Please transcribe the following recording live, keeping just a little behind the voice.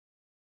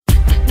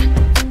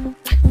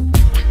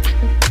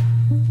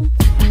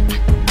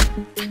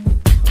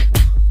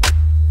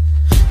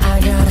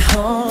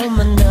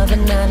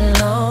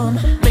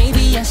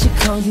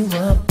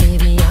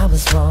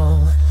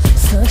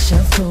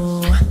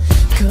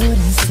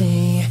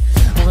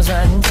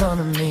front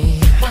of me.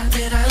 Why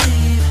did I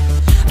leave?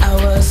 I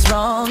was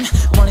wrong,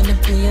 wanting to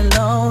be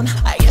alone.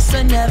 I guess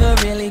I never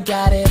really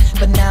got it,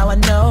 but now I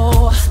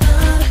know it's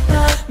not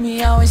about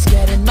me always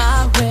getting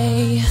my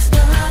way. It's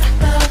not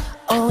about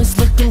always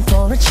looking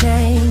for a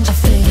change. I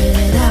figured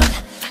it out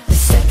the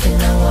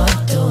second I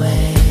walked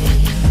away.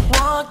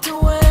 Walked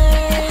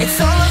away. It's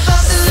all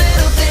about the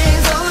little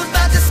things, all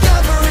about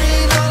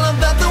discovering, all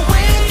about the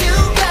way you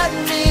got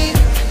me.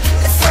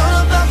 It's all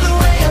about the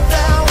way I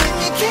felt when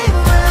you came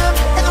around,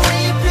 and the way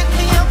you picked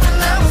me up when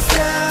I was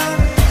down.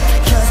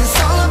 Cause it's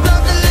all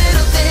about the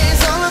little things,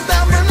 all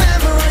about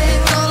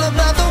remembering, all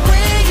about the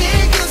way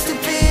it used to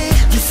be.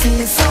 You see,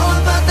 it's all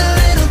about the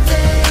little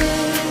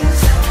things.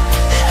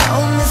 I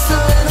miss the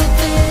little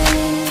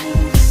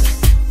things.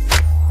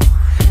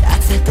 I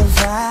take a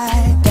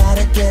ride,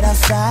 gotta get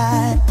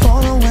outside,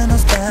 pull the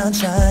windows down,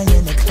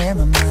 trying to clear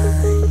my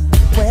mind.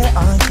 Where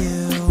are you?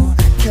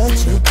 Could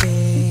you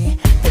be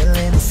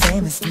feeling the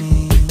same as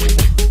me?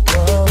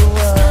 Whoa,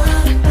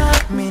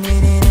 whoa. Me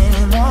needing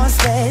any more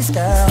space,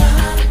 girl,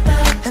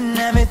 and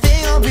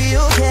everything will be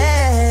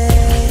okay.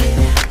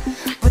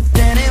 But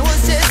then it was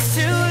just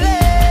too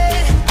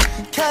late.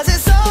 Cause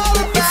it's all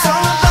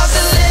about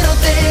the little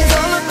things,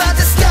 all about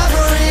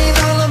discovering,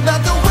 all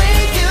about the way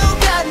you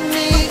got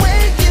me.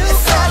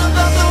 It's all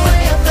about the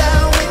way I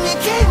felt when you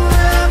came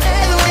around,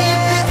 and the way you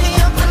picked me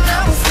up when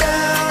I was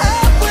down.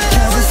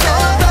 Cause it's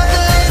all about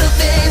the little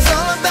things,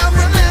 all about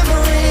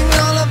remembering,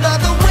 all about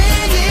the way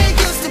it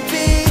used to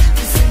be.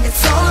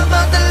 It's all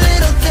about the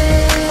little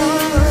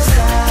things.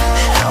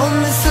 I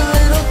miss the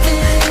little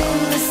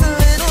things, the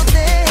little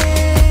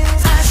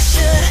things. I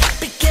should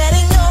be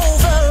getting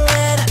over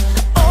it,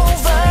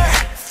 over.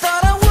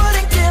 Thought I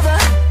wouldn't give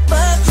up,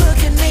 but look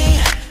at me,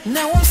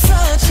 now I'm